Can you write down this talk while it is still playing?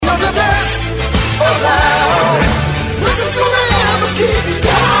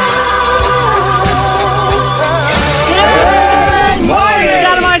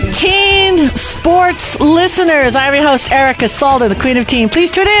Yes, listeners, I'm your host, Erica Salda, the Queen of Teen.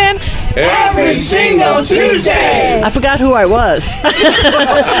 Please tune in every single Tuesday. I forgot who I was.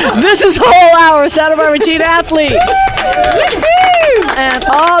 This is Whole Hour Santa Barbara Teen Athletes. And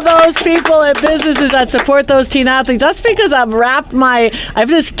all those people at businesses that support those teen athletes. That's because I'm looking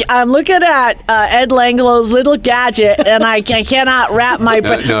at Ed Langlow's little gadget, and I cannot wrap my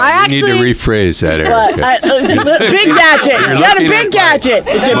brain. No, you need to rephrase that, Erica. Big gadget. You got a big gadget.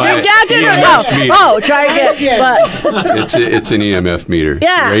 Is it a big gadget or no? Oh, try again. It's an EMF meter.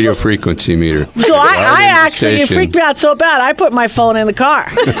 Yeah. Radio frequency meter. So I actually, it freaked me out so bad, I put my phone in the car.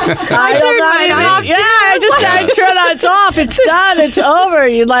 I turn on, it's off, it's done, it's over.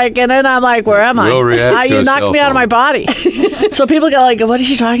 And then I'm like, where am I? You knocked me out of my body. So people go like, what is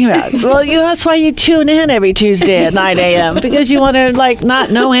she talking about? Well, that's why you tune in every Tuesday at 9 a.m. because you want to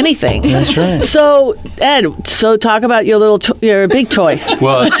not know anything. That's right. So Ed, talk about your big toy.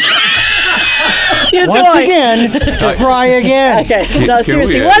 Well, once again, try again. Okay. No,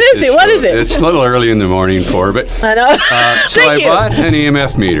 seriously, what is it? What is it? It's a little early in the morning but I know. So I bought an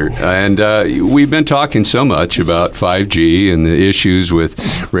EMF meter, and we've been talking so much about 5G and the issues with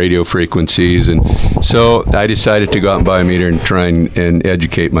radio frequencies, and so I decided to go out and buy a meter and try and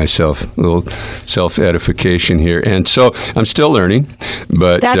educate myself, a little self-edification here. And so I'm still learning,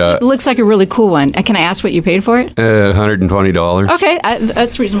 but that looks like a really cool one. Can I ask what you paid for it? $120. Okay,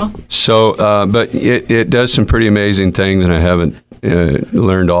 that's reasonable. So, but it does some pretty amazing things, and I haven't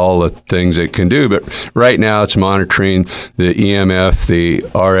learned all the things it can do. But right now, it's monitoring the EMF, the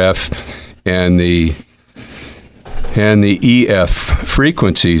RF, and the EF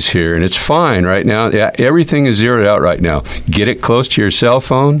frequencies here, and it's fine right now. Everything is zeroed out right now. Get it close to your cell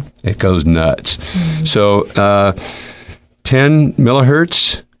phone, it goes nuts. Mm-hmm. So 10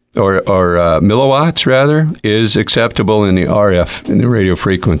 millihertz or milliwatts rather is acceptable in the RF, in the radio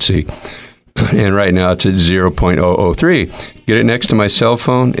frequency. And right now it's at 0.003. Get it next to my cell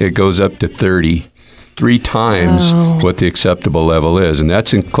phone, it goes up to 30. 3 times what the acceptable level is, and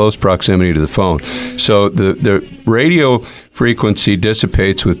that's in close proximity to the phone. So the radio frequency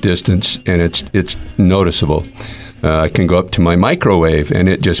dissipates with distance, and it's noticeable. I can go up to my microwave, and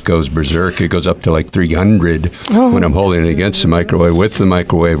it just goes berserk. It goes up to 300 when I'm holding it against the microwave. With the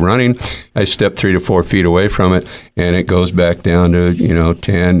microwave running, I step 3 to 4 feet away from it, and it goes back down to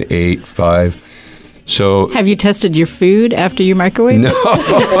 10, 8, 5. So, have you tested your food after you microwave? No.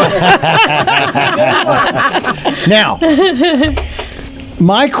 Now,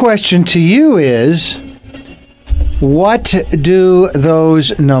 my question to you is, what do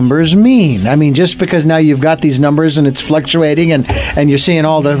those numbers mean? I mean, just because now you've got these numbers and it's fluctuating and you're seeing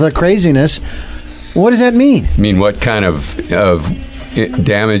all the craziness, what does that mean? I mean, what kind of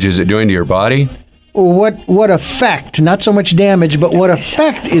damage is it doing to your body? What effect? Not so much damage, but what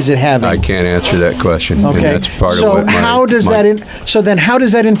effect is it having? I can't answer that question. Okay. And that's part so of what how does that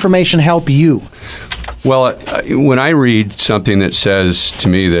information help you? Well, when I read something that says to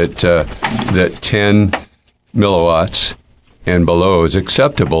me that 10 milliwatts and below is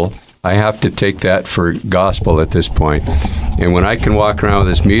acceptable, I have to take that for gospel at this point. And when I can walk around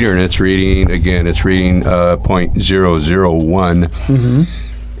with this meter and it's reading 0.001. Mm-hmm.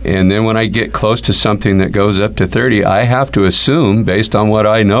 And then when I get close to something that goes up to 30, I have to assume, based on what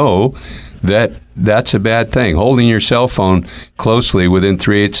I know, that that's a bad thing. Holding your cell phone closely within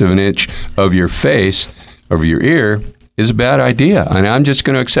 3/8 of an inch of your face, of your ear, is a bad idea. And I'm just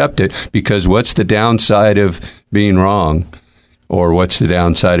going to accept it, because what's the downside of being wrong? Or what's the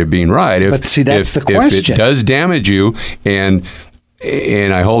downside of being right? But see, that's the question. If it does damage you and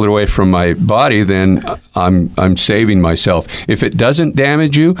I hold it away from my body, then I'm saving myself. If it doesn't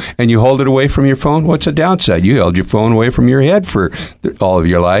damage you and you hold it away from your phone, what's the downside? You held your phone away from your head for all of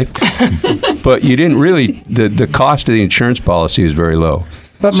your life, but you didn't really. The cost of the insurance policy is very low.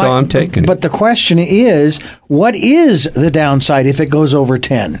 So I'm taking it. But the question is, what is the downside if it goes over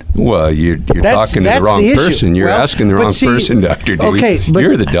 10? Well, you're talking to the wrong person. You're asking the wrong person, Dr. D. Okay, but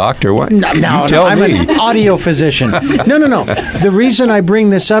you're the doctor. What? No, I'm an audio physician. No. The reason I bring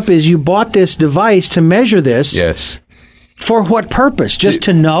this up is you bought this device to measure this. Yes. For what purpose? Just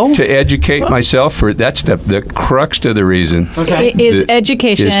to know? To educate myself. That's the crux to the reason. Okay. It is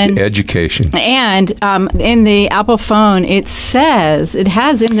education. Is education. And in the Apple phone, it says, it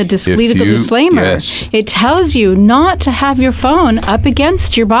has in the disclaimer, yes. It tells you not to have your phone up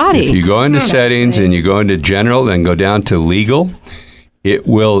against your body. If you go into settings and you go into general, then go down to legal, it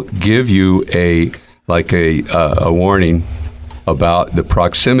will give you a warning about the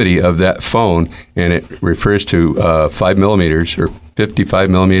proximity of that phone, and it refers to 5 millimeters or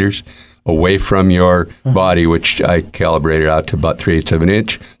 55 millimeters away from your body, which I calibrated out to about 3/8 of an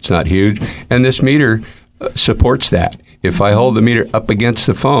inch. It's not huge. And this meter supports that. If I hold the meter up against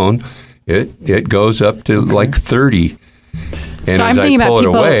the phone, it goes up to like 30. And so as I'm thinking I pull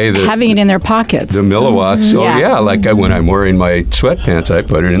about it people away, having it in their pockets. The milliwatts. Like when I'm wearing my sweatpants, I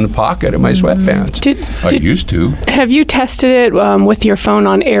put it in the pocket of my sweatpants. I used to. Have you tested it with your phone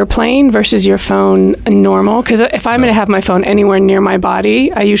on airplane versus your phone normal? Because if I'm going to have my phone anywhere near my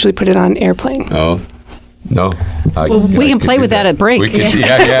body, I usually put it on airplane. Oh. No. We can play with that at break.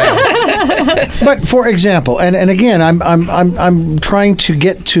 Yeah. But for example, and again, I'm trying to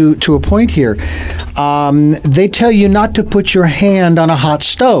get to a point here. They tell you not to put your hand on a hot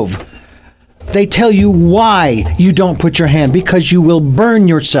stove. They tell you why you don't put your hand, because you will burn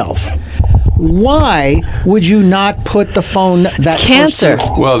yourself. Why would you not put the phone that cancer?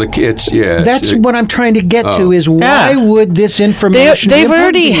 Well, That's what I'm trying to get to is why would this information They've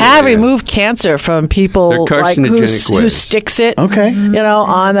already removed cancer from people like who sticks it. Okay.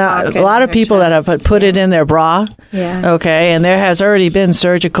 On a lot of people that have put it in their bra. Yeah. Okay, and there has already been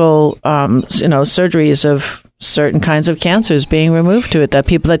surgical surgeries of certain kinds of cancers being removed to it, that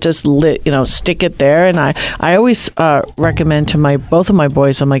people that just stick it there. And I always recommend to both of my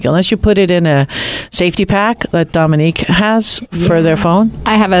boys, I'm like, unless you put it in a safety pack that Dominique has for their phone.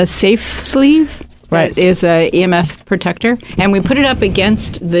 I have a safe sleeve. Right. That is a EMF protector, and we put it up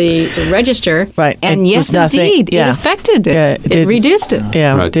against the register. Right. And yes, indeed, it affected it. Yeah, it reduced it.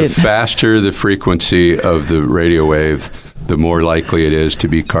 Yeah. Right. The faster the frequency of the radio wave, the more likely it is to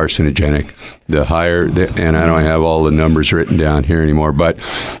be carcinogenic. The higher, and I don't have all the numbers written down here anymore, but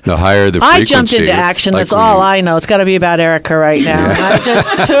the higher the frequency. I jumped into action. That's all I know. It's got to be about Erica right now. Yeah. I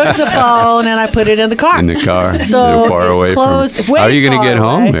just took the phone and I put it in the car. In the car. So far away closed. How are you going to get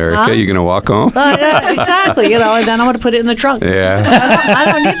home, Erica? Huh? You going to walk home? Yeah, exactly. And then I'm going to put it in the trunk. Yeah. I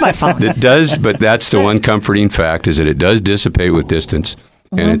don't need my phone. It does, but that's the one comforting fact, is that it does dissipate with distance.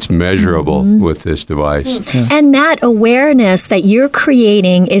 And it's measurable with this device. And that awareness that you're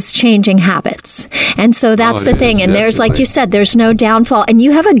creating is changing habits. And so that's the thing. And there's, like you said, there's no downfall. And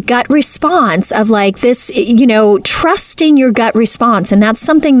you have a gut response of like this, trusting your gut response. And that's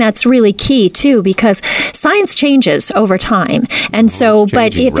something that's really key, too, because science changes over time. And so,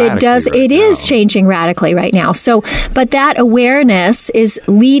 but if it does, it is changing radically right now. So, but that awareness is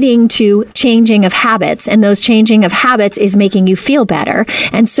leading to changing of habits. And those changing of habits is making you feel better.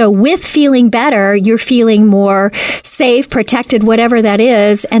 And so with feeling better, you're feeling more safe, protected, whatever that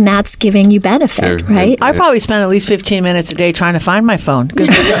is, and that's giving you benefit, right? I probably spend at least 15 minutes a day trying to find my phone.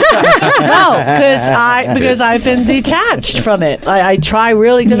 Because I've been detached from it. I try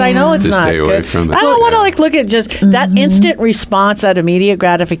really, because I know it's not stay away good. from it. I don't want to look at just that instant response, that immediate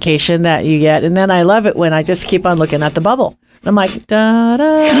gratification that you get. And then I love it when I just keep on looking at the bubble. I'm like, da,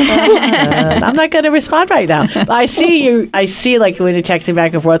 da, da. I'm not going to respond right now. I see like when you're texting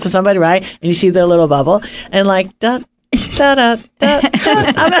back and forth with somebody, right? And you see their little bubble, and like, da, da, da, da, da.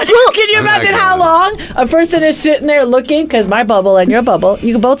 Can you imagine how long a person is sitting there looking? Because my bubble and your bubble,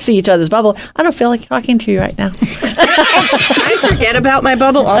 you can both see each other's bubble. I don't feel like talking to you right now. I forget about my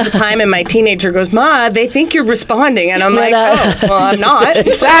bubble all the time, and my teenager goes, "Ma, they think you're responding," and I'm like, "Oh, well, I'm not."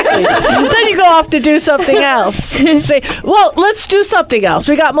 Exactly. Then you go off to do something else. Say, well, let's do something else.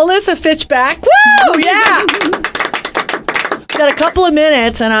 We got Melissa Fitchback. Woo! Yeah. Got a couple of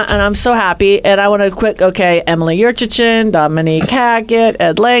minutes, and I'm so happy. And I want to Emily Yurchichin, Dominique Hackett,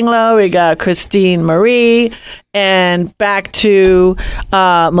 Ed Langlow. We got Christine Marie. And back to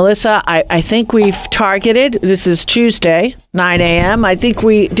Melissa. I think we've targeted. This is Tuesday, 9 a.m. I think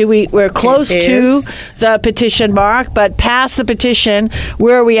we're close to the petition mark, but past the petition,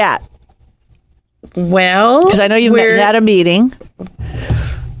 where are we at? Well, because I know you had a meeting.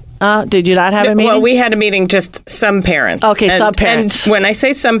 Did you not have a meeting? Well, we had a meeting, just some parents. Okay, some parents. And when I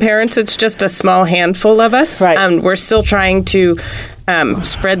say some parents, it's just a small handful of us. Right. We're still trying to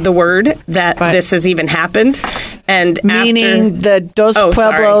spread the word that this has even happened. And meaning the Dos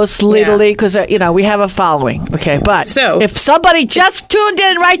Pueblos Little League, because we have a following. Okay, but so if somebody just tuned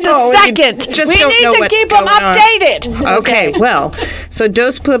in right this second, we need to keep them updated. Okay, well, so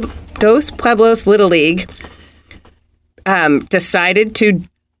Dos Pueblos Little League decided to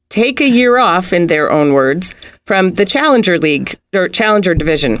take a year off, in their own words, from the Challenger League or Challenger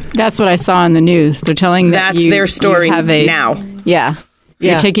Division. That's what I saw in the news. They're telling that's their story now. Yeah.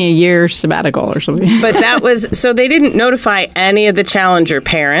 You're taking a year sabbatical or something. But that was, so they didn't notify any of the Challenger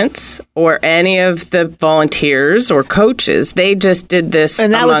parents or any of the volunteers or coaches. They just did this.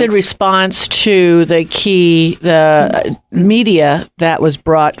 And that was in response to the media that was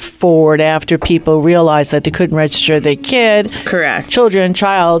brought forward after people realized that they couldn't register their kid. Correct.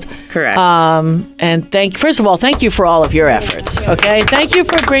 Child. Correct. And first of all, thank you for all of your efforts. Okay. Thank you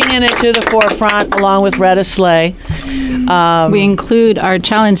for bringing it to the forefront along with Retta Slay. We include our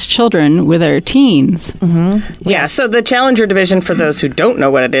challenged children with our teens. Mm-hmm. Yeah, so the Challenger division, for those who don't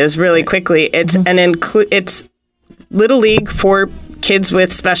know what it is, really quickly, it's it's Little League for kids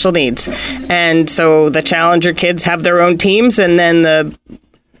with special needs. And so the Challenger kids have their own teams, and then the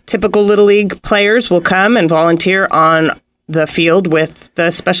typical Little League players will come and volunteer on the field with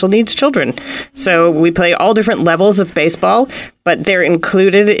the special needs children. So we play all different levels of baseball, but they're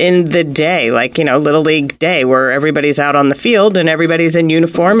included in the day, like, Little League Day, where everybody's out on the field and everybody's in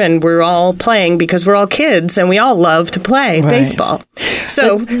uniform and we're all playing because we're all kids and we all love to play baseball.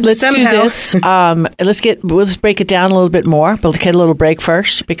 So let's do this. Let's break it down a little bit more. We'll take a little break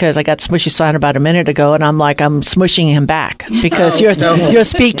first because I got Smushy Sign about a minute ago and I'm smushing him back because you're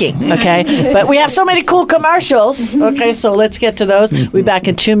speaking, okay? But we have so many cool commercials, okay? So let's get to those. We'll be back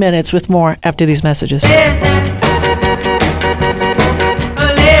in 2 minutes with more after these messages.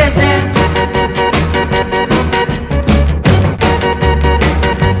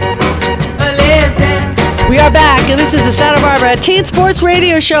 We are back, and this is the Santa Barbara Teen Sports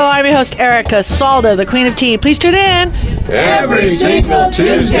Radio Show. I'm your host, Erica Salda, the Queen of Teen. Please tune in every single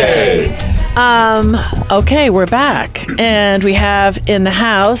Tuesday. Okay, we're back, and we have in the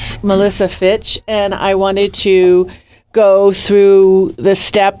house Melissa Fitch, and I wanted to go through the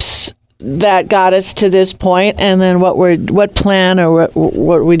steps that got us to this point, and then what plan or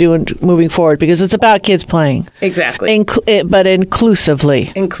what we're doing moving forward, because it's about kids playing. Exactly. But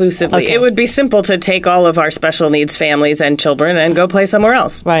inclusively. Okay. It would be simple to take all of our special needs families and children and go play somewhere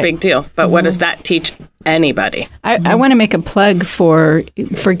else. Right. Big deal. But what does that teach anybody? I want to make a plug for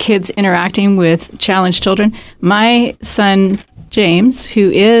kids interacting with challenged children. My son, James, who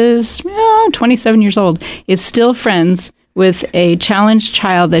is 27 years old, is still friends with a challenged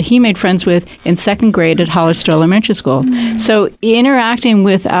child that he made friends with in second grade at Hollister Elementary School. So interacting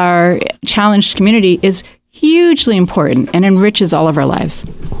with our challenged community is hugely important and enriches all of our lives.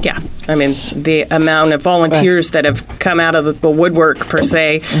 Yeah. I mean, the amount of volunteers that have come out of the woodwork, per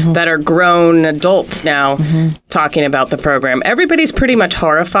se, that are grown adults now talking about the program. Everybody's pretty much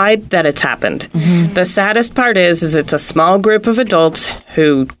horrified that it's happened. The saddest part is it's a small group of adults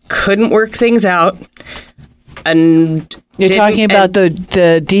who couldn't work things out. And you're talking about the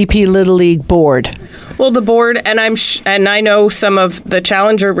DP Little League board. Well, the board, and I know some of the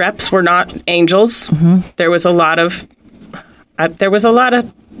Challenger reps were not angels. There was a lot of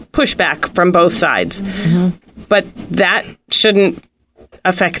pushback from both sides, but that shouldn't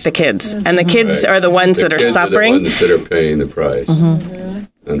affect the kids, and the kids are the ones that are suffering. Are the ones that are paying the price,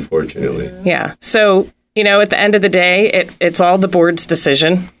 unfortunately. Yeah. So at the end of the day, it's all the board's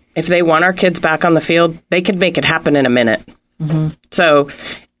decision. If they want our kids back on the field, they could make it happen in a minute. So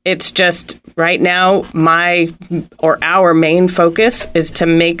it's just right now, our main focus is to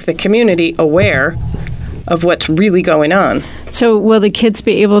make the community aware of what's really going on. So will the kids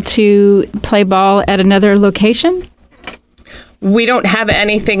be able to play ball at another location? We don't have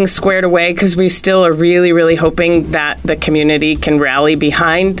anything squared away because we still are really, really hoping that the community can rally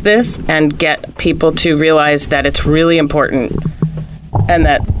behind this and get people to realize that it's really important and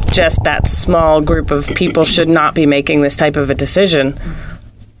that just that small group of people should not be making this type of a decision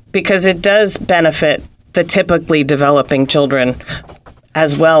because it does benefit the typically developing children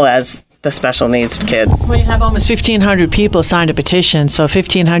as well as the special needs kids. Well, you have almost 1,500 people signed a petition, so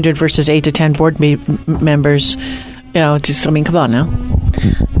 1,500 versus 8 to 10 board members. Come on now.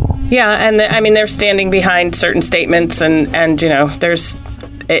 Yeah, and they're standing behind certain statements, and there's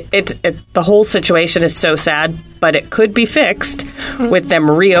the whole situation is so sad, but it could be fixed with them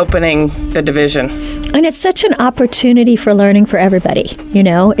reopening the division. And it's such an opportunity for learning for everybody.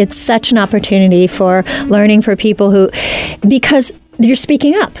 It's such an opportunity for learning for people because you're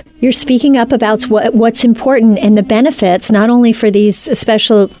speaking up. You're speaking up about what's important and the benefits, not only for these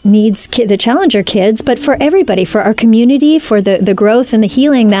special needs, the Challenger kids, but for everybody, for our community, for the growth and the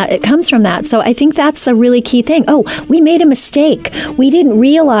healing that it comes from that. So I think that's the really key thing. Oh, we made a mistake. We didn't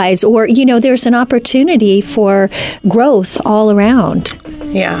realize, or, there's an opportunity for growth all around.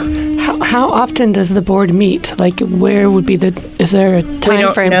 Yeah. How often does the board meet? Like, where would be is there a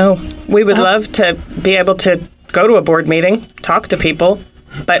time frame? No. We would love to be able to go to a board meeting, talk to people,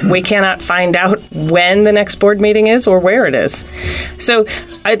 but we cannot find out when the next board meeting is or where it is. So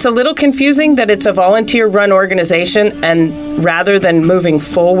it's a little confusing that it's a volunteer-run organization, and rather than moving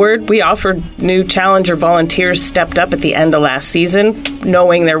forward, we offered new Challenger volunteers stepped up at the end of last season,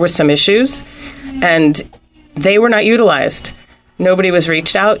 knowing there were some issues, and they were not utilized. Nobody was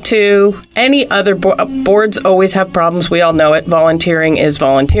reached out to. Any other boards always have problems. We all know it. Volunteering is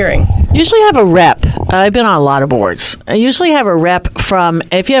volunteering. Usually have a rep. I've been on a lot of boards. I usually have a rep from,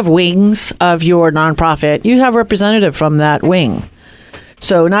 if you have wings of your nonprofit, you have a representative from that wing.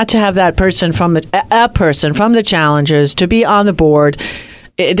 So not to have that person from a person from the Challengers to be on the board,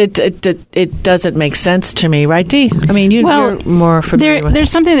 it doesn't make sense to me, right, Dee? I mean, you're more familiar with there's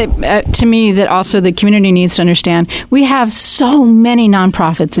something that, to me, that also the community needs to understand. We have so many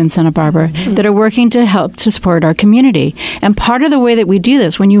nonprofits in Santa Barbara that are working to help to support our community. And part of the way that we do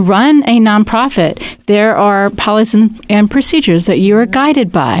this, when you run a nonprofit, there are policies and procedures that you are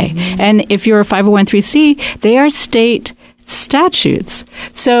guided by. And if you're a 501(c), they are state statutes.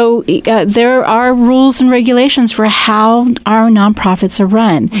 So there are rules and regulations for how our nonprofits are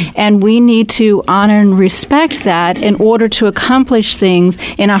run, and we need to honor and respect that in order to accomplish things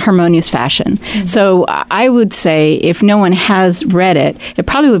in a harmonious fashion. So I would say if no one has read it, it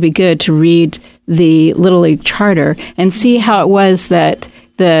probably would be good to read the Little League Charter and see how it was that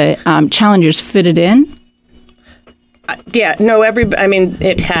the Challengers fitted in.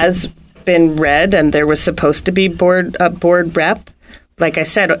 It has been read, and there was supposed to be a board rep. Like I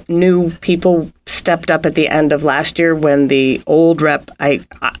said, new people stepped up at the end of last year when the old rep, I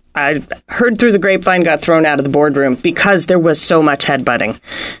heard through the grapevine, got thrown out of the boardroom because there was so much headbutting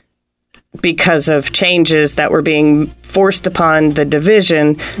because of changes that were being forced upon the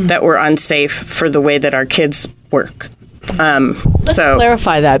division that were unsafe for the way that our kids work. Let's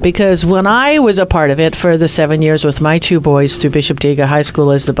clarify that, because when I was a part of it for the 7 years with my two boys through Bishop Diga High School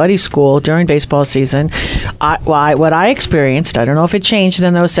as the buddy school during baseball season, what I experienced, I don't know if it changed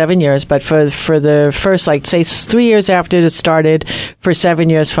in those 7 years, but for the first, 3 years after it started, for 7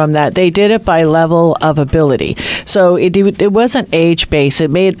 years from that, they did it by level of ability. So it wasn't age-based.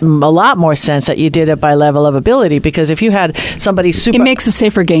 It made a lot more sense that you did it by level of ability, because if you had somebody super... It makes a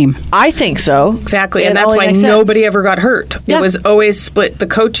safer game. I think so. Exactly, and that's why nobody ever got hurt. Yeah. It was always split. The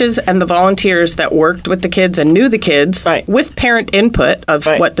coaches and the volunteers that worked with the kids and knew the kids with parent input of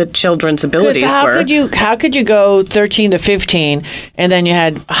what the children's abilities were. How could you go 13 to 15 and then you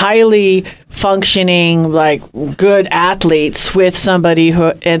had highly functioning, good athletes with somebody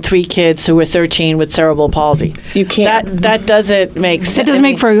and 3 kids who were 13 with cerebral palsy? You can't. That doesn't make sense. It doesn't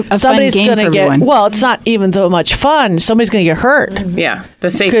make for a fun game for everyone. Well, it's not even so much fun. Somebody's going to get hurt. Yeah, the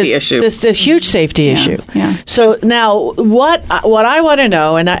safety issue. The huge safety issue. Yeah. So now, what I want to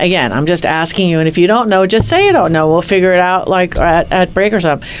know, and again, I'm just asking you, and if you don't know, just say you don't know. We'll figure it out at break or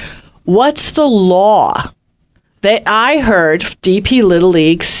something. What's the law? I heard DP Little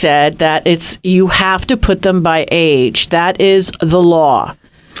League said that you have to put them by age. That is the law.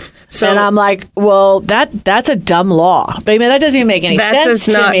 So, and I'm like, well, that's a dumb law. I mean, that doesn't even make any sense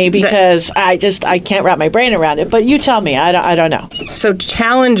to me, because I can't wrap my brain around it. But you tell me. I don't know. So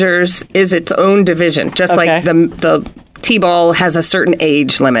Challengers is its own division, just like the T-ball has a certain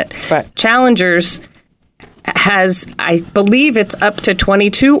age limit. Right. Challengers has, I believe it's up to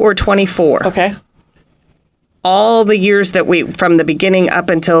 22 or 24. Okay. All the years that from the beginning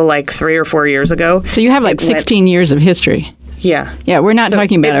up until 3 or 4 years ago. So you have 16 years of history. Yeah. Yeah, we're not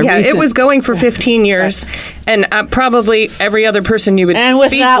talking about it was going for 15 years, and probably every other person you would speak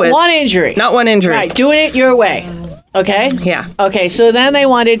with. And with one injury. Not one injury. Right, doing it your way. Okay? Yeah. Okay, so then they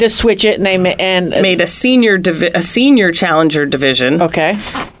wanted to switch it, and they made a senior Challenger division. Okay.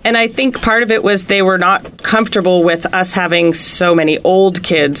 And I think part of it was they were not comfortable with us having so many old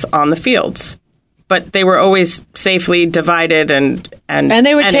kids on the fields. But they were always safely divided, and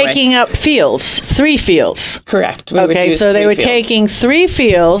they were taking up fields, 3 fields. Correct. So they were taking 3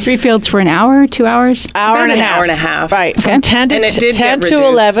 fields. 3 fields for an hour, 2 hours? Hour and a half. Right. Okay. From 10 to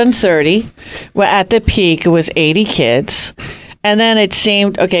 11:30. Well, at the peak, it was 80 kids. And then it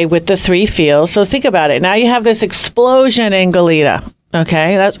seemed, with the 3 fields. So think about it. Now you have this explosion in Goleta.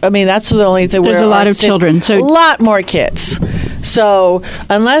 Okay, that's the only thing. There's a lot of children, so a lot more kids. So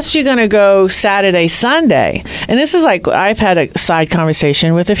unless you're going to go Saturday, Sunday, and this is I've had a side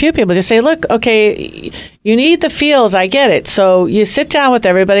conversation with a few people to say, look, okay, you need the fields, I get it. So you sit down with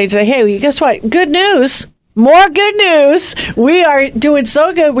everybody and say, hey, guess what? Good news. More good news. We are doing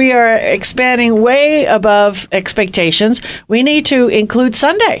so good. We are expanding way above expectations. We need to include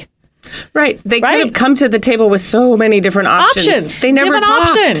Sunday. Right. They could have come to the table with so many different options. They never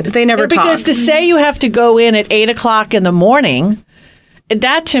talked. They never talked. Because to say you have to go in at 8 o'clock in the morning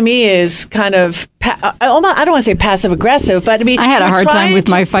that to me is kind of, I don't want to say passive aggressive, but I mean, I had a hard time with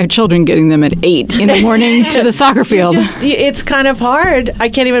my 5 children getting them at 8 in the morning to the soccer field. It's kind of hard. I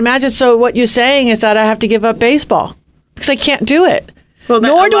can't even imagine. So what you're saying is that I have to give up baseball because I can't do it. Well,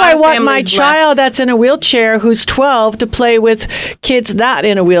 nor do I want my child that's in a wheelchair who's 12 to play with kids not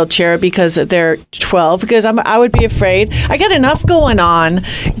in a wheelchair because they're 12, because I would be afraid. I get enough going on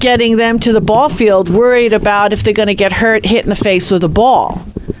getting them to the ball field worried about if they're going to get hit in the face with a ball.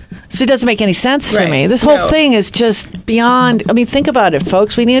 So it doesn't make any sense to me. This whole thing is just beyond. I mean, think about it,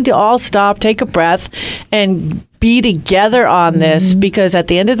 folks. We need to all stop, take a breath, and be together on this, because at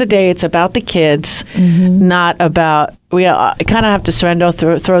the end of the day, it's about the kids, not about. We kind of have to surrender,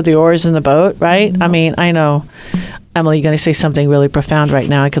 throw the oars in the boat, right? I mean, I know. Emily, you're going to say something really profound right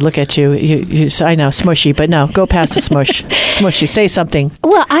now. I could look at you. I know, smushy, but no, go past the smush. Smushy, say something.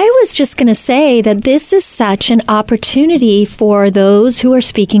 Well, I was just going to say that this is such an opportunity for those who are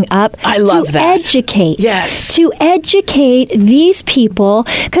speaking up to educate. Yes. To educate these people,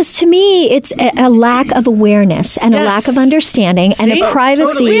 because to me, it's a lack of awareness and a lack of understanding and a privacy.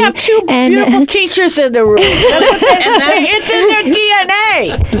 Totally. We have 2 beautiful teachers in the room. It's in their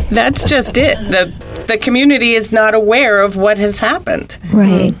DNA. That's just it. The community is not aware of what has happened.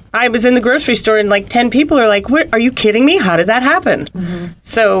 Right. I was in the grocery store and like 10 people are like, "What? Are you kidding me? How did that happen?"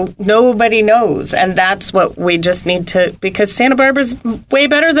 So nobody knows. And that's what we just need to, because Santa Barbara's way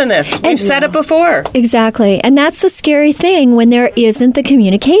better than this. We've said it before. Exactly. And that's the scary thing when there isn't the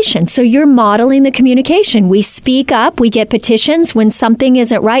communication. So you're modeling the communication. We speak up, we get petitions when something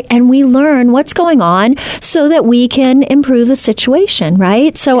isn't right, and we learn what's going on so that we can improve the situation,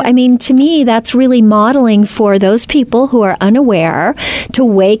 right? So, I mean, to me, that's really modeling for those people who are unaware to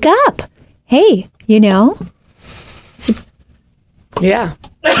wake up. Hey, Yeah.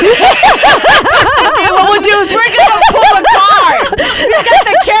 What we'll do is we're going to pull a card. We've got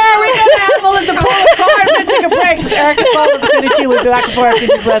the care. We're going to have Melissa pull a card. We're going to take a break. Erica's Follow the Community. We'll be back and forth after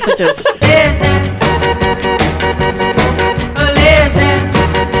these messages.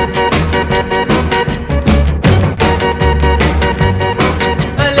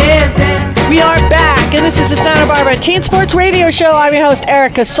 We are back, and this is the Santa Barbara Teen Sports Radio Show. I'm your host,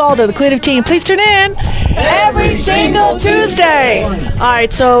 Erica Saldo, the Queen of Teen. Please tune in every single Tuesday. All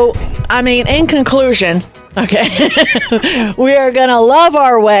right, so, I mean, in conclusion, okay, we are going to love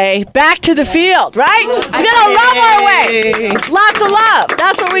our way back to the field, right? We're going to love our way. Lots of love.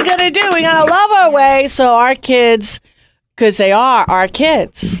 That's what we're going to do. We're going to love our way so our kids, because they are our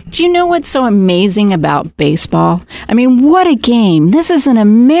kids. Do you know what's so amazing about baseball? I mean, what a game. This is an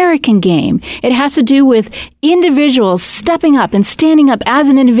American game. It has to do with individuals stepping up and standing up as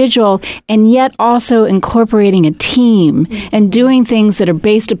an individual, and yet also incorporating a team and doing things that are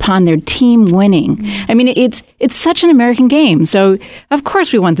based upon their team winning. I mean, it's such an American game. So, of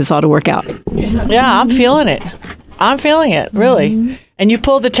course, we want this all to work out. Yeah, I'm feeling it. I'm feeling it, really. And you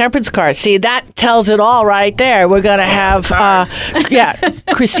pulled the temperance card. See, that tells it all right there. We're going to have,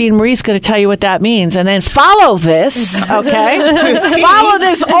 Christine Marie's going to tell you what that means. And then follow this, okay? Follow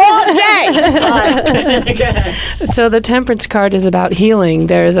this all day. So the temperance card is about healing.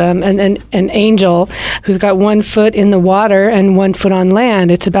 There's an angel who's got 1 foot in the water and 1 foot on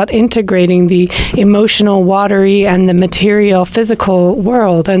land. It's about integrating the emotional, watery, and the material, physical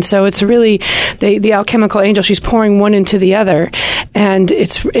world. And so it's really the alchemical angel. She's pouring one into the other. And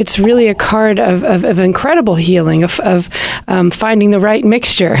it's really a card of incredible healing, of finding the right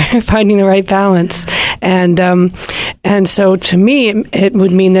mixture, finding the right balance. And so to me, it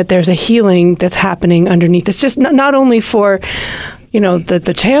would mean that there's a healing that's happening underneath. It's just not only for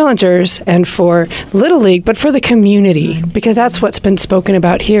the challengers and for Little League, but for the community, because that's what's been spoken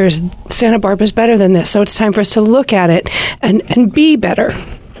about here is Santa Barbara's better than this. So it's time for us to look at it and be better.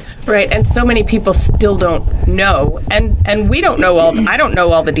 Right, and so many people still don't know, and we don't know I don't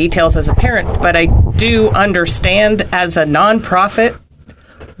know all the details as a parent, but I do understand as a nonprofit,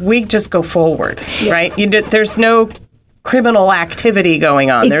 we just go forward, right? There's no criminal activity going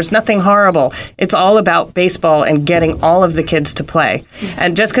on. There's nothing horrible. It's all about baseball and getting all of the kids to play.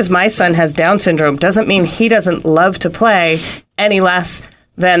 And just because my son has Down syndrome doesn't mean he doesn't love to play any less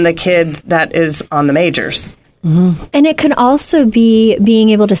than the kid that is on the majors. Mm-hmm. And it can also be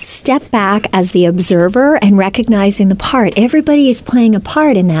being able to step back as the observer and recognizing the part. Everybody is playing a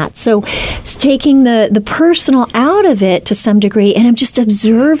part in that. So it's taking the personal out of it to some degree, and I'm just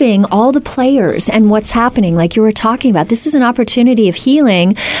observing all the players and what's happening, like you were talking about. This is an opportunity of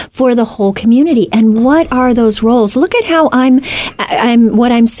healing for the whole community. And what are those roles? Look at how I'm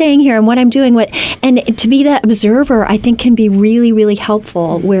what I'm saying here and what I'm doing. And to be that observer, I think, can be really, really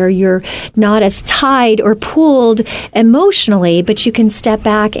helpful, where you're not as tied or pulled fueled emotionally, but you can step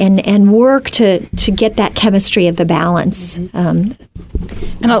back and work to get that chemistry of the balance. And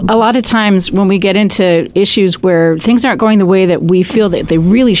a lot of times when we get into issues where things aren't going the way that we feel that they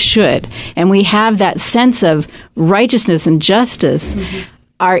really should, and we have that sense of righteousness and justice,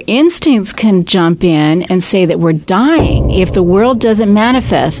 our instincts can jump in and say that we're dying if the world doesn't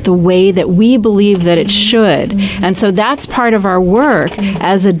manifest the way that we believe that it should. And so that's part of our work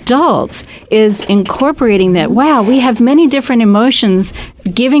as adults, is incorporating that, wow, we have many different emotions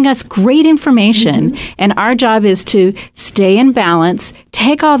giving us great information, and our job is to stay in balance,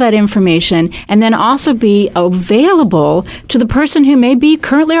 take all that information, and then also be available to the person who may be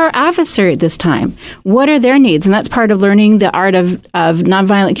currently our adversary at this time. What are their needs? And that's part of learning the art of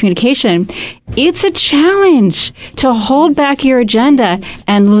nonviolent communication. It's a challenge to hold back your agenda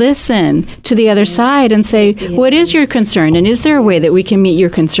and listen to the other side and say, what is your concern? And is there a way that we can meet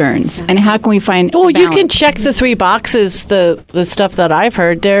your concerns? And how can we find balance? You can check the 3 boxes, the stuff that I've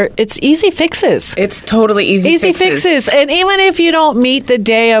heard there. It's easy fixes. It's totally easy fixes. And even if you don't meet the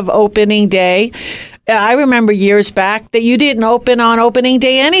day of opening day, I remember years back that you didn't open on opening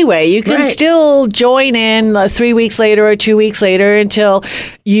day anyway. You can still join in 3 weeks later or 2 weeks later until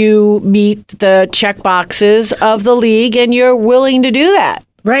you meet the check boxes of the league, and you're willing to do that.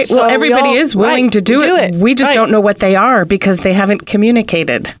 Right. So everybody is willing to do it. We just don't know what they are because they haven't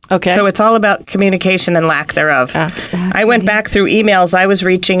communicated. Okay. So it's all about communication and lack thereof. Exactly. I went back through emails. I was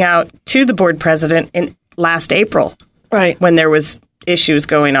reaching out to the board president in last April. Right. When there was issues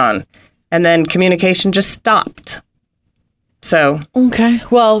going on. And then communication just stopped. So. Okay.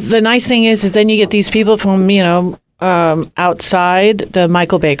 Well, the nice thing is then you get these people from, outside, the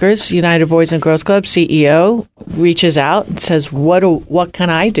Michael Baker's United Boys and Girls Club CEO reaches out and says, what can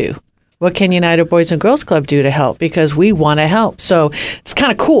I do? What can United Boys and Girls Club do to help? Because we want to help. So it's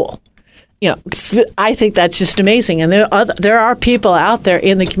kind of cool. I think that's just amazing. And there are people out there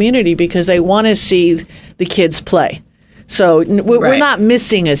in the community because they want to see the kids play. So we're not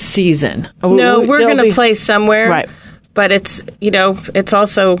missing a season. No, we're going to play somewhere. Right. But it's, it's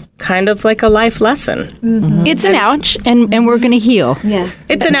also kind of like a life lesson. Mm-hmm. It's an ouch, and we're going to heal. Yeah.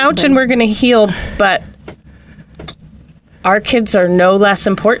 It's an ouch, and we're going to heal, but our kids are no less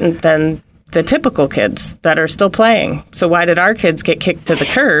important than the typical kids that are still playing. So why did our kids get kicked to the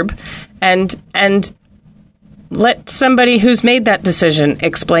curb? And let somebody who's made that decision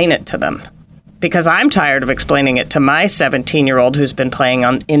explain it to them. Because I'm tired of explaining it to my 17-year-old who's been playing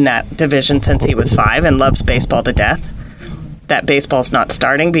in that division since he was 5 and loves baseball to death, that baseball's not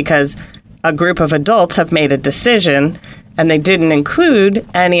starting because a group of adults have made a decision and they didn't include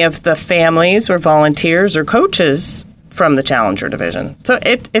any of the families or volunteers or coaches from the Challenger division. So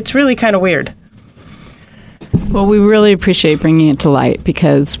it's really kind of weird. Well, we really appreciate bringing it to light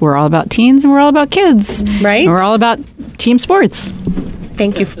because we're all about teens and we're all about kids. Right. And we're all about team sports.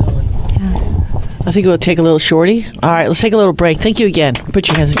 Thank you. I think we'll take a little shorty. All right, let's take a little break. Thank you again. Put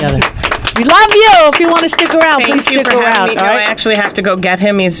your hands together. We love you. If you want to stick around, please stick around. Me. No, I actually have to go get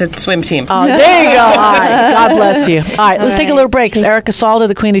him. He's at swim team. Oh, there you go. All right. God bless you. All right, let's take a little break. Erica Salda,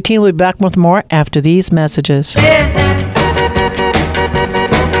 the Queen of Teen, will be back with more after these messages.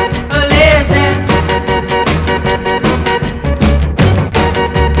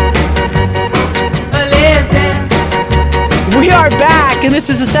 We are back, and this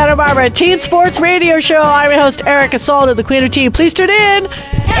is the Santa Barbara Teen Sports Radio Show. I'm your host, Erica Salda, the Queen of Teen. Please tune in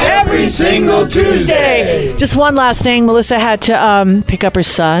every single Tuesday. Just one last thing. Melissa had to pick up her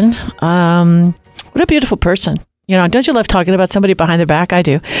son. What a beautiful person. Don't you love talking about somebody behind their back? I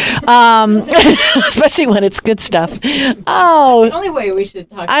do. Especially when it's good stuff. Oh. The only way we should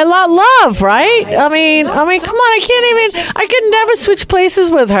talk I love, right? I mean, come on, I could never switch places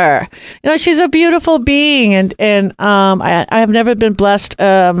with her. She's a beautiful being, and I have never been blessed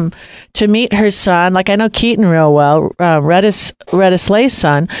to meet her son. Like, I know Keaton real well, Redis Lay's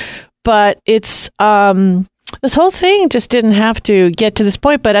son, but it's this whole thing just didn't have to get to this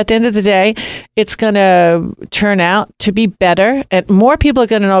point, but at the end of the day, it's going to turn out to be better, and more people are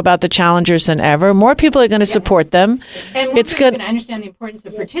going to know about the Challengers than ever. More people are going to support them. And it's good to understand the importance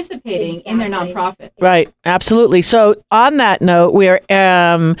of participating in their nonprofit. Right, absolutely. So on that note, we are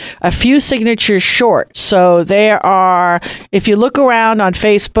a few signatures short. So there are, if you look around on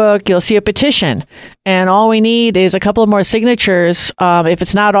Facebook, you'll see a petition. And all we need is a couple of more signatures, if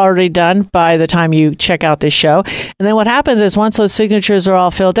it's not already done by the time you check out this show. And then what happens is once those signatures are all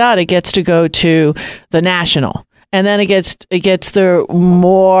filled out, it gets to go to the national. And then it gets the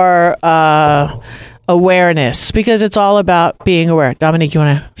more awareness, because it's all about being aware. Dominique, you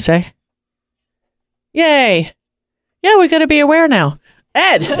want to say? Yay. Yeah, we're going to be aware now.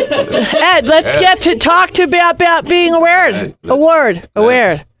 Ed, let's get to talk to about being aware.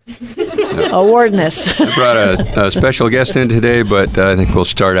 Awardness. I brought a special guest in today, but I think we'll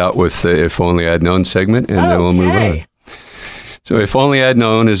start out with the If Only I'd Known segment, and then we'll move on. So If Only I'd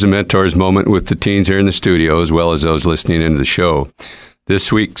Known is a mentor's moment with the teens here in the studio, as well as those listening into the show.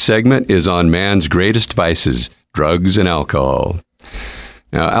 This week's segment is on man's greatest vices, drugs and alcohol.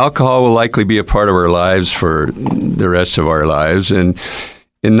 Now, alcohol will likely be a part of our lives for the rest of our lives. And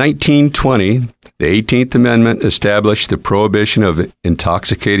in 1920, the 18th Amendment established the prohibition of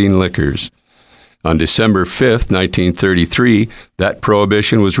intoxicating liquors. On December 5th, 1933, that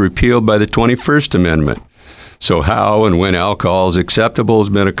prohibition was repealed by the 21st Amendment. So how and when alcohol is acceptable has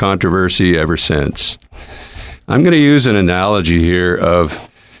been a controversy ever since. I'm going to use an analogy here of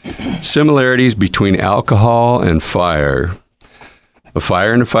similarities between alcohol and fire. A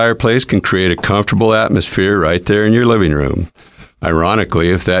fire in a fireplace can create a comfortable atmosphere right there in your living room.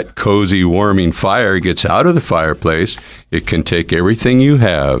 Ironically, if that cozy, warming fire gets out of the fireplace, it can take everything you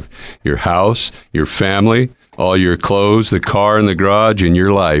have, your house, your family, all your clothes, the car in the garage, and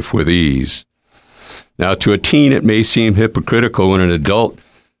your life with ease. Now, to a teen, it may seem hypocritical when an adult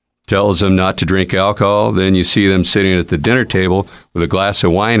tells them not to drink alcohol, then you see them sitting at the dinner table with a glass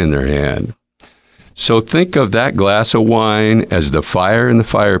of wine in their hand. So think of that glass of wine as the fire in the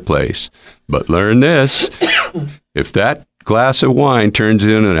fireplace. But learn this, if that glass of wine turns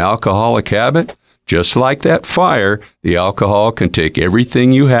into an alcoholic habit, just like that fire, the alcohol can take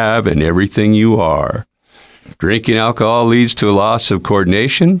everything you have and everything you are. Drinking alcohol leads to a loss of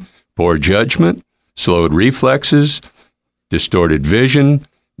coordination, poor judgment, slowed reflexes, distorted vision,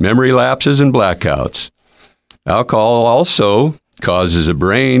 memory lapses, and blackouts. Alcohol also causes the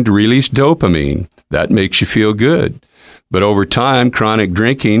brain to release dopamine. That makes you feel good. But over time, chronic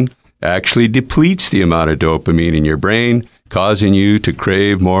drinking actually depletes the amount of dopamine in your brain, causing you to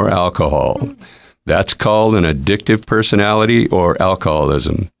crave more alcohol. That's called an addictive personality or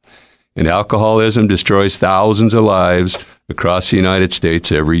alcoholism. And alcoholism destroys thousands of lives across the United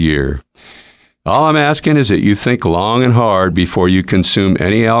States every year. All I'm asking is that you think long and hard before you consume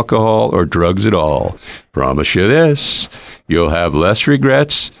any alcohol or drugs at all. Promise you this, you'll have less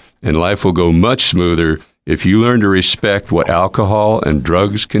regrets and life will go much smoother if you learn to respect what alcohol and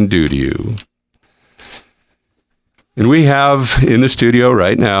drugs can do to you. And we have in the studio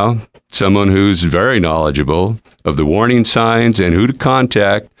right now someone who's very knowledgeable of the warning signs and who to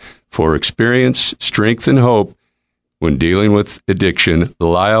contact for experience, strength, and hope when dealing with addiction,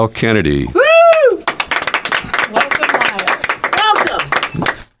 Lyle Kennedy. Woo! Welcome,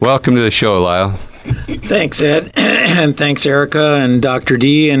 Lyle. Welcome to the show, Lyle. Thanks, Ed, and thanks, Erica and Dr.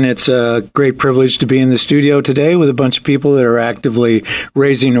 D, and it's a great privilege to be in the studio today with a bunch of people that are actively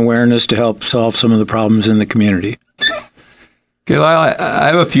raising awareness to help solve some of the problems in the community. Okay, Lyle, I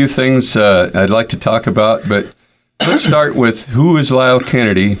have a few things I'd like to talk about, but let's start with who is Lyle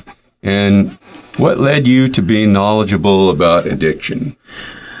Kennedy and what led you to being knowledgeable about addiction?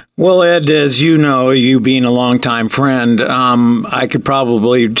 Well, Ed, as you know, you being a longtime friend, I could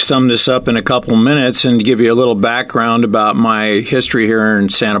probably sum this up in a couple minutes and give you a little background about my history here in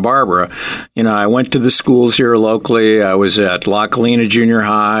Santa Barbara. You know, I went to the schools here locally. I was at La Colina Junior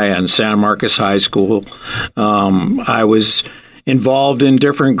High and San Marcos High School. I was involved in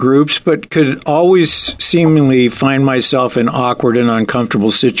different groups, but could always seemingly find myself in awkward and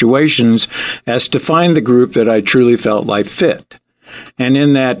uncomfortable situations as to find the group that I truly felt like fit. And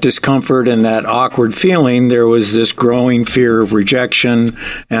in that discomfort and that awkward feeling, there was this growing fear of rejection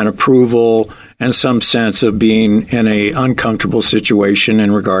and approval and some sense of being in an uncomfortable situation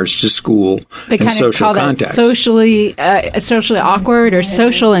in regards to school and social contact. Socially awkward or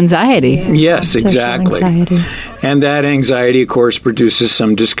social anxiety. Yes, exactly. Social anxiety. And that anxiety, of course, produces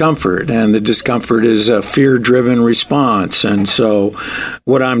some discomfort, and the discomfort is a fear-driven response. And so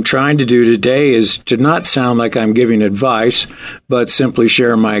what I'm trying to do today is to not sound like I'm giving advice, but simply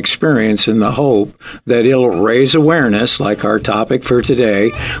share my experience in the hope that it'll raise awareness, like our topic for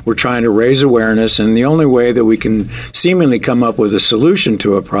today. We're trying to raise awareness, and the only way that we can seemingly come up with a solution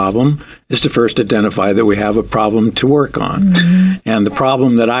to a problem is to first identify that we have a problem to work on. Mm-hmm. And the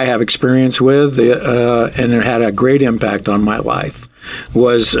problem that I have experience with, and it had a great impact on my life,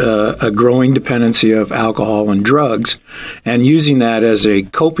 was a growing dependency of alcohol and drugs, and using that as a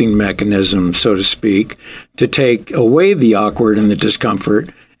coping mechanism, so to speak, to take away the awkward and the discomfort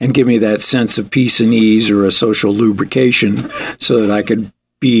and give me that sense of peace and ease or a social lubrication so that I could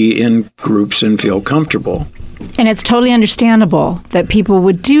be in groups and feel comfortable. And it's totally understandable that people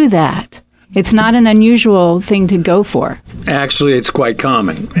would do that. It's not an unusual thing to go for. Actually, it's quite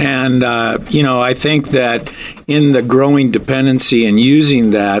common. And, I think that in the growing dependency and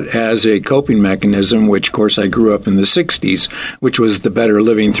using that as a coping mechanism, which, of course, I grew up in the 60s, which was the better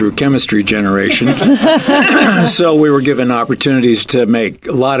living through chemistry generation. So we were given opportunities to make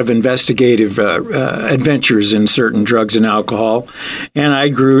a lot of investigative adventures in certain drugs and alcohol. And I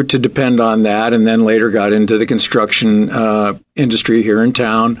grew to depend on that, and then later got into the construction industry here in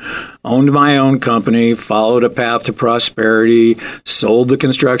town, owned my own company, followed a path to prosperity, sold the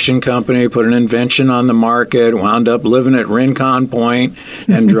construction company, put an invention on the market, wound up living at Rincon Point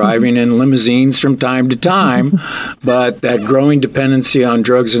and driving in limousines from time to time. But that growing dependency on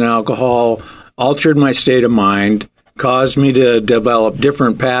drugs and alcohol altered my state of mind, caused me to develop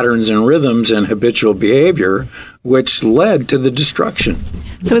different patterns and rhythms and habitual behavior, which led to the destruction.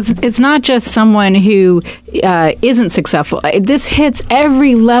 So it's not just someone who isn't successful. This hits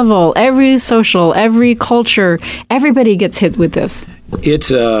every level, every social, every culture. Everybody gets hit with this.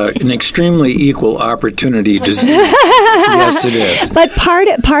 It's an extremely equal opportunity disease. Yes, it is. But part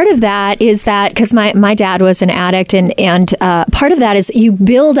of that is that, because my dad was an addict, and part of that is you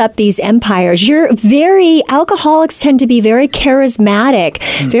build up these empires. Alcoholics tend to be very charismatic,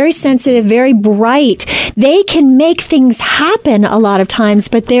 very sensitive, very bright. They can make things happen a lot of times,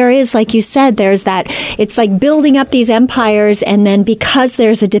 but there is, like you said, there's that, it's like building up these empires, and then because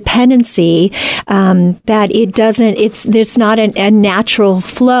there's a dependency, that it doesn't, there's not a natural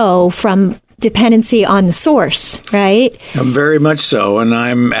flow from dependency on the source, right? Very much so. And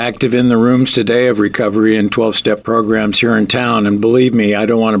I'm active in the rooms today of recovery and 12-step programs here in town. And believe me, I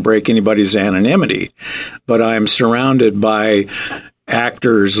don't want to break anybody's anonymity, but I'm surrounded by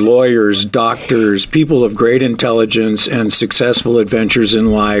actors, lawyers, doctors, people of great intelligence and successful adventures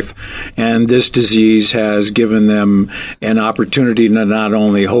in life. And this disease has given them an opportunity to not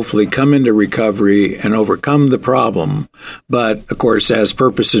only hopefully come into recovery and overcome the problem, but, of course, has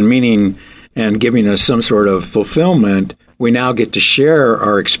purpose and meaning and giving us some sort of fulfillment. We now get to share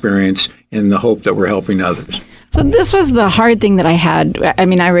our experience in the hope that we're helping others. So this was the hard thing that I had. I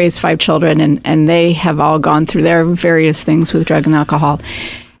mean, I raised 5 children, and they have all gone through their various things with drug and alcohol.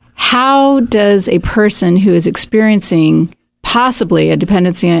 How does a person who is experiencing possibly a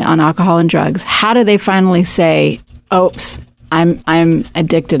dependency on alcohol and drugs, how do they finally say, oops, I'm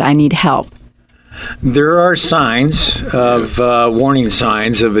addicted, I need help? There are signs of warning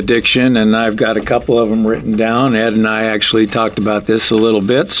signs of addiction, and I've got a couple of them written down. Ed and I actually talked about this a little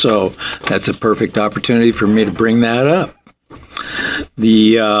bit, so that's a perfect opportunity for me to bring that up.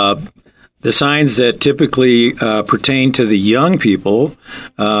 The signs that typically pertain to the young people,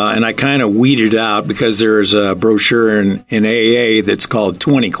 and I kind of weeded out because there's a brochure in AA that's called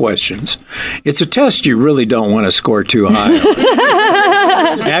 20 Questions. It's a test you really don't want to score too high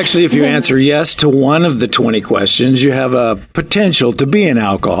on. Actually, if you answer yes to one of the 20 questions, you have a potential to be an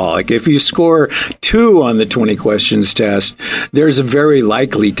alcoholic. If you score 2 on the 20 questions test, there's a very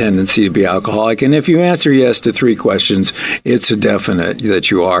likely tendency to be alcoholic. And if you answer yes to 3 questions, it's a definite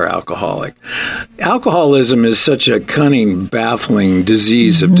that you are alcoholic. Alcoholism is such a cunning, baffling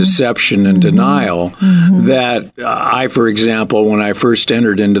disease of deception and denial that I, for example, when I first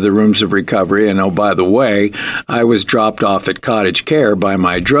entered into the rooms of recovery, and oh, by the way, I was dropped off at Cottage Care by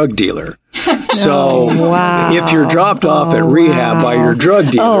my drug dealer. So if you're dropped off at rehab by your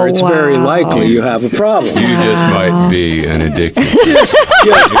drug dealer, it's very likely you have a problem. You just might be an addict. Yes,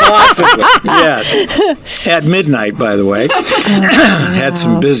 possibly. Yes. At midnight, by the way. Had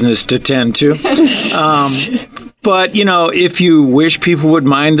some business to tend to. But, if you wish people would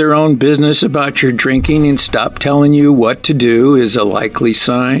mind their own business about your drinking and stop telling you what to do is a likely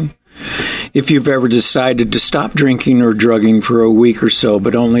sign. If you've ever decided to stop drinking or drugging for a week or so,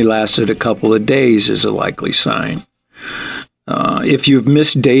 but only lasted a couple of days is a likely sign. If you've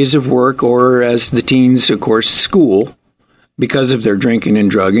missed days of work or, as the teens, of course, school, because of their drinking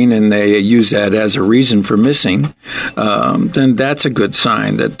and drugging, and they use that as a reason for missing, then that's a good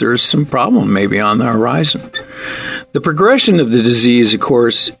sign that there's some problem maybe on the horizon. The progression of the disease, of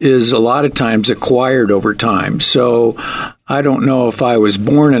course, is a lot of times acquired over time. So I don't know if I was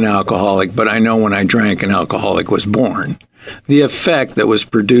born an alcoholic, but I know when I drank, an alcoholic was born. The effect that was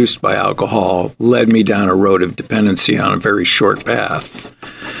produced by alcohol led me down a road of dependency on a very short path.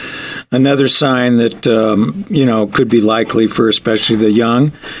 Another sign that, could be likely for especially the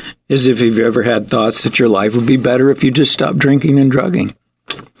young is if you've ever had thoughts that your life would be better if you just stopped drinking and drugging.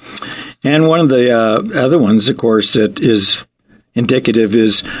 And one of the other ones, of course, that is indicative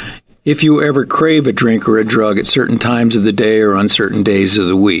is if you ever crave a drink or a drug at certain times of the day or on certain days of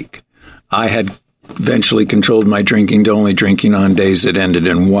the week. I had eventually controlled my drinking to only drinking on days that ended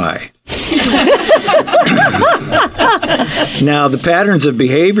in Y. Now, the patterns of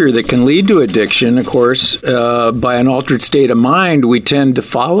behavior that can lead to addiction, of course, by an altered state of mind, we tend to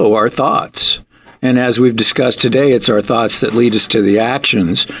follow our thoughts. And as we've discussed today, it's our thoughts that lead us to the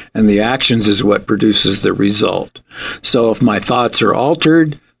actions, and the actions is what produces the result. So if my thoughts are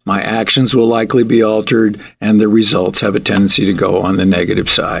altered, my actions will likely be altered, and the results have a tendency to go on the negative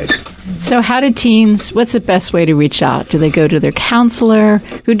side. So how do teens, what's the best way to reach out? Do they go to their counselor?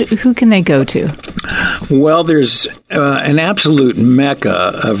 Who can they go to? Well, there's an absolute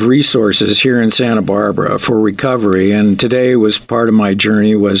mecca of resources here in Santa Barbara for recovery, and today was part of my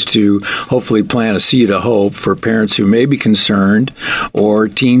journey was to hopefully plant a seed of hope for parents who may be concerned or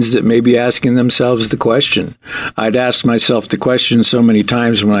teens that may be asking themselves the question. I'd asked myself the question so many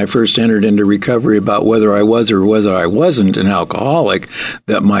times when I first entered into recovery about whether I was or whether I wasn't an alcoholic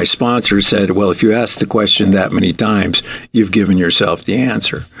that my sponsor said, well, if you ask the question that many times, you've given yourself the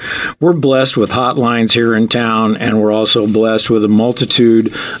answer. We're blessed with hotlines here in town, and we're also blessed with a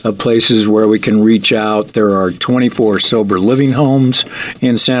multitude of places where we can reach out. There are 24 sober living homes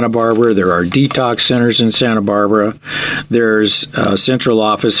in Santa Barbara. There are detox centers in Santa Barbara. There's a central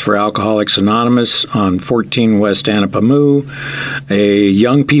office for Alcoholics Anonymous on 14 West Anapamu, a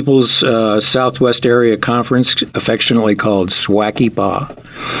young people's Southwest area conference affectionately called SWACIPA.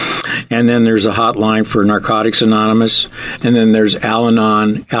 And then there's a hotline for Narcotics Anonymous. And then there's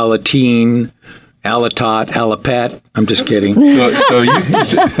Al-Anon, Alateen, Alatot, Alapet. I'm just kidding. So you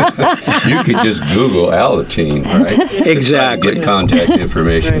could just Google Alateen, right? Exactly. Get contact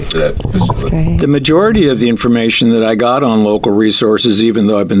information for that facility. The majority of the information that I got on local resources, even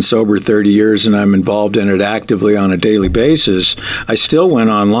though I've been sober 30 years and I'm involved in it actively on a daily basis, I still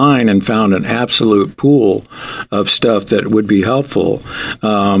went online and found an absolute pool of stuff that would be helpful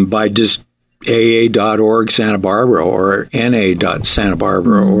by just AA.org Santa Barbara or NA.Santa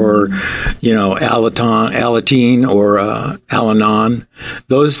Barbara or, Alateen or Al-Anon.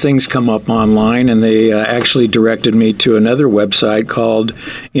 Those things come up online, and they actually directed me to another website called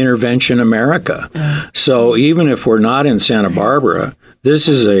Intervention America. So even if we're not in Santa Barbara, this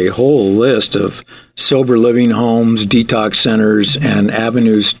is a whole list of sober living homes, detox centers, and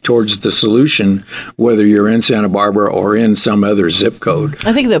avenues towards the solution, whether you're in Santa Barbara or in some other zip code.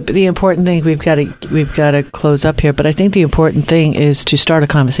 I think the important thing we've got to close up here, but I think the important thing is to start a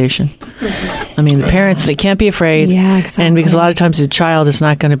conversation. I mean, the parents, they can't be afraid. Yeah, exactly. And because a lot of times the child is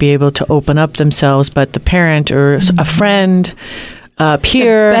not going to be able to open up themselves, but the parent or a friend,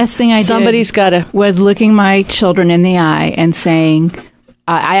 peer, the best thing I somebody's got to was looking my children in the eye and saying,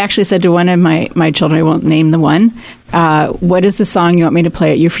 I actually said to one of my children, I won't name the one, what is the song you want me to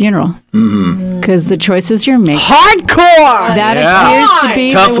play at your funeral? Because the choices you're making. Hardcore! That appears to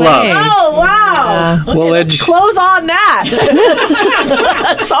be Tough the love. way. Oh, wow. Well, let's close on that.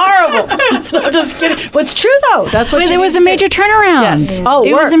 That's horrible. No, I'm just kidding. But it's true, though. That's what there was a major turnaround. Yes. Oh,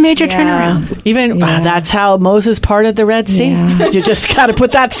 it was a major turnaround. Even that's how Moses parted the Red Sea. Yeah. You just got to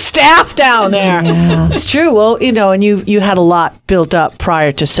put that staff down there. Yeah. It's true. Well, and you had a lot built up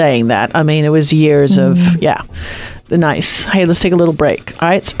prior to saying that. I mean, it was years of, nice. Hey, let's take a little break. All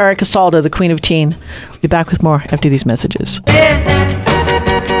right, it's Erica Salda, the Queen of Teen. We'll be back with more after these messages. We're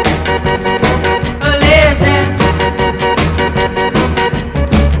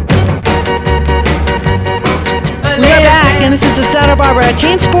back, and this is the Santa Barbara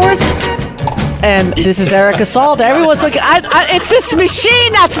Teen Sports. And this is Erica Salda. Everyone's looking. It's this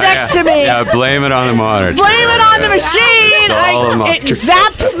machine that's next to me. Yeah, blame it on the monitor. Blame it on the machine. It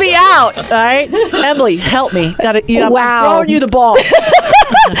zaps me out. All right, Emily, help me. I'm throwing you the ball.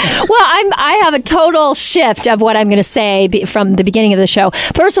 Well, I have a total shift of what I'm going to say from the beginning of the show.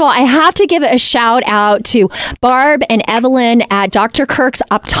 First of all, I have to give a shout out to Barb and Evelyn at Dr. Kirk's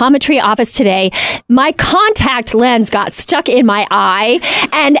optometry office today. My contact lens got stuck in my eye,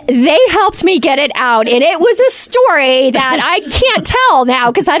 and they helped me get it out. And it was a story that I can't tell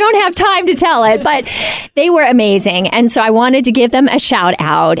now because I don't have time to tell it, but they were amazing. And so I wanted to give them a shout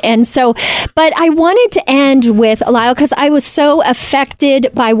out. And so, but I wanted to end with, Lyle, because I was so affected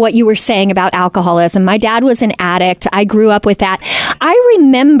by what you were saying about alcoholism. My dad was an addict. I grew up with that. I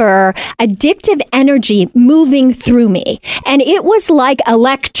remember addictive energy moving through me, and it was like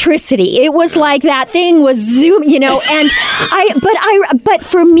electricity. It was like that thing was zoom, and but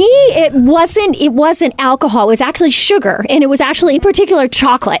for me, it wasn't alcohol. It was actually sugar, and it was actually in particular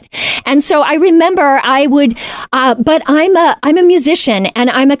chocolate. And so I remember I would, but I'm a musician and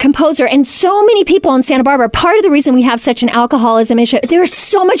I'm a composer, and so many people in Santa Barbara, part of the reason we have such an alcoholism issue, there's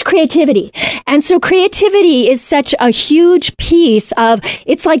so much creativity. And so creativity is such a huge piece of,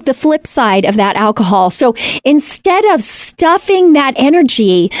 it's like the flip side of that alcohol. So instead of stuffing that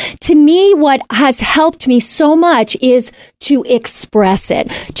energy, to me, what has helped me so much is to express it,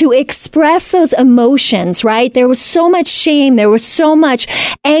 to express those emotions, right? There was so much shame. There was so much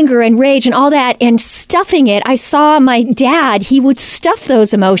anger and rage and all that, and stuffing it. I saw my dad, he would stuff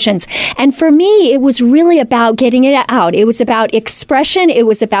those emotions. And for me, it was really about getting it out. It was about expression. It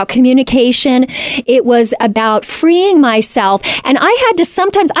was about communication. It was about freeing myself. And I had to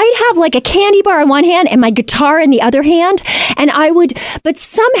sometimes, I'd have like a candy bar in one hand and my guitar in the other hand. And but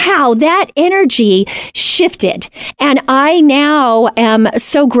somehow that energy shifted. And I now am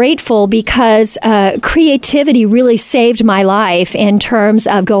so grateful because creativity really saved my life in terms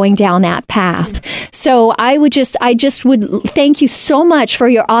of going down that path. So I just would thank you so much for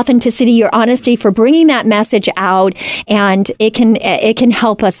your authenticity, your honesty, for bringing that message out. And it can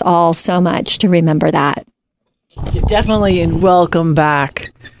help us all so much to remember that. You're definitely welcome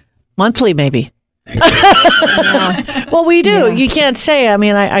back. Monthly, maybe. Yeah. Well, we do. Yeah. You can't say. I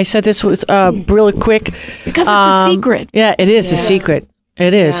mean, I said this with really quick because it's a secret. Yeah, it is a secret.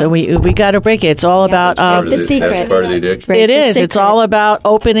 It is, and we got to break it. It's all about the secret. That's part of the addiction. It is. It's all about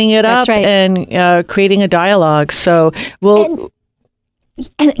opening it up and creating a dialogue. So we'll.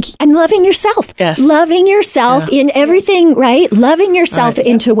 And loving yourself. Yes. Loving yourself in everything, right? Loving yourself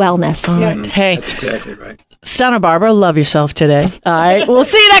into wellness. Hey. That's exactly right. Santa Barbara, love yourself today. All right. We'll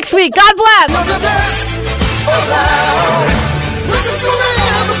see you next week. God bless.